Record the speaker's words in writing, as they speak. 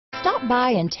Stop by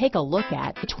and take a look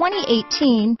at the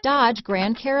 2018 Dodge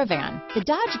Grand Caravan. The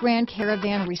Dodge Grand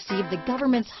Caravan received the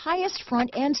government's highest front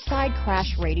and side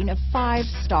crash rating of 5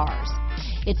 stars.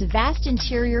 Its vast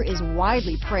interior is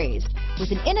widely praised,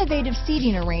 with an innovative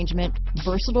seating arrangement,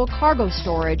 versatile cargo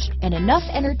storage, and enough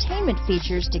entertainment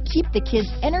features to keep the kids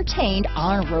entertained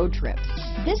on road trips.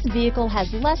 This vehicle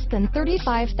has less than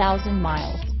 35,000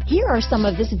 miles. Here are some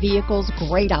of this vehicle's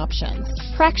great options: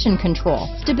 traction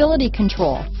control, stability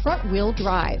control, front wheel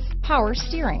drive, power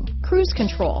steering, cruise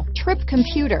control, trip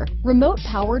computer, remote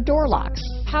power door locks,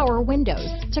 power windows,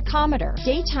 tachometer,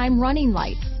 daytime running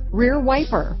lights, rear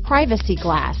wiper, privacy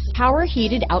glass, power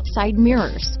heated outside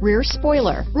mirrors, rear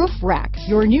spoiler, roof rack.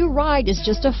 Your new ride is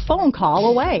just a phone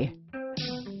call away.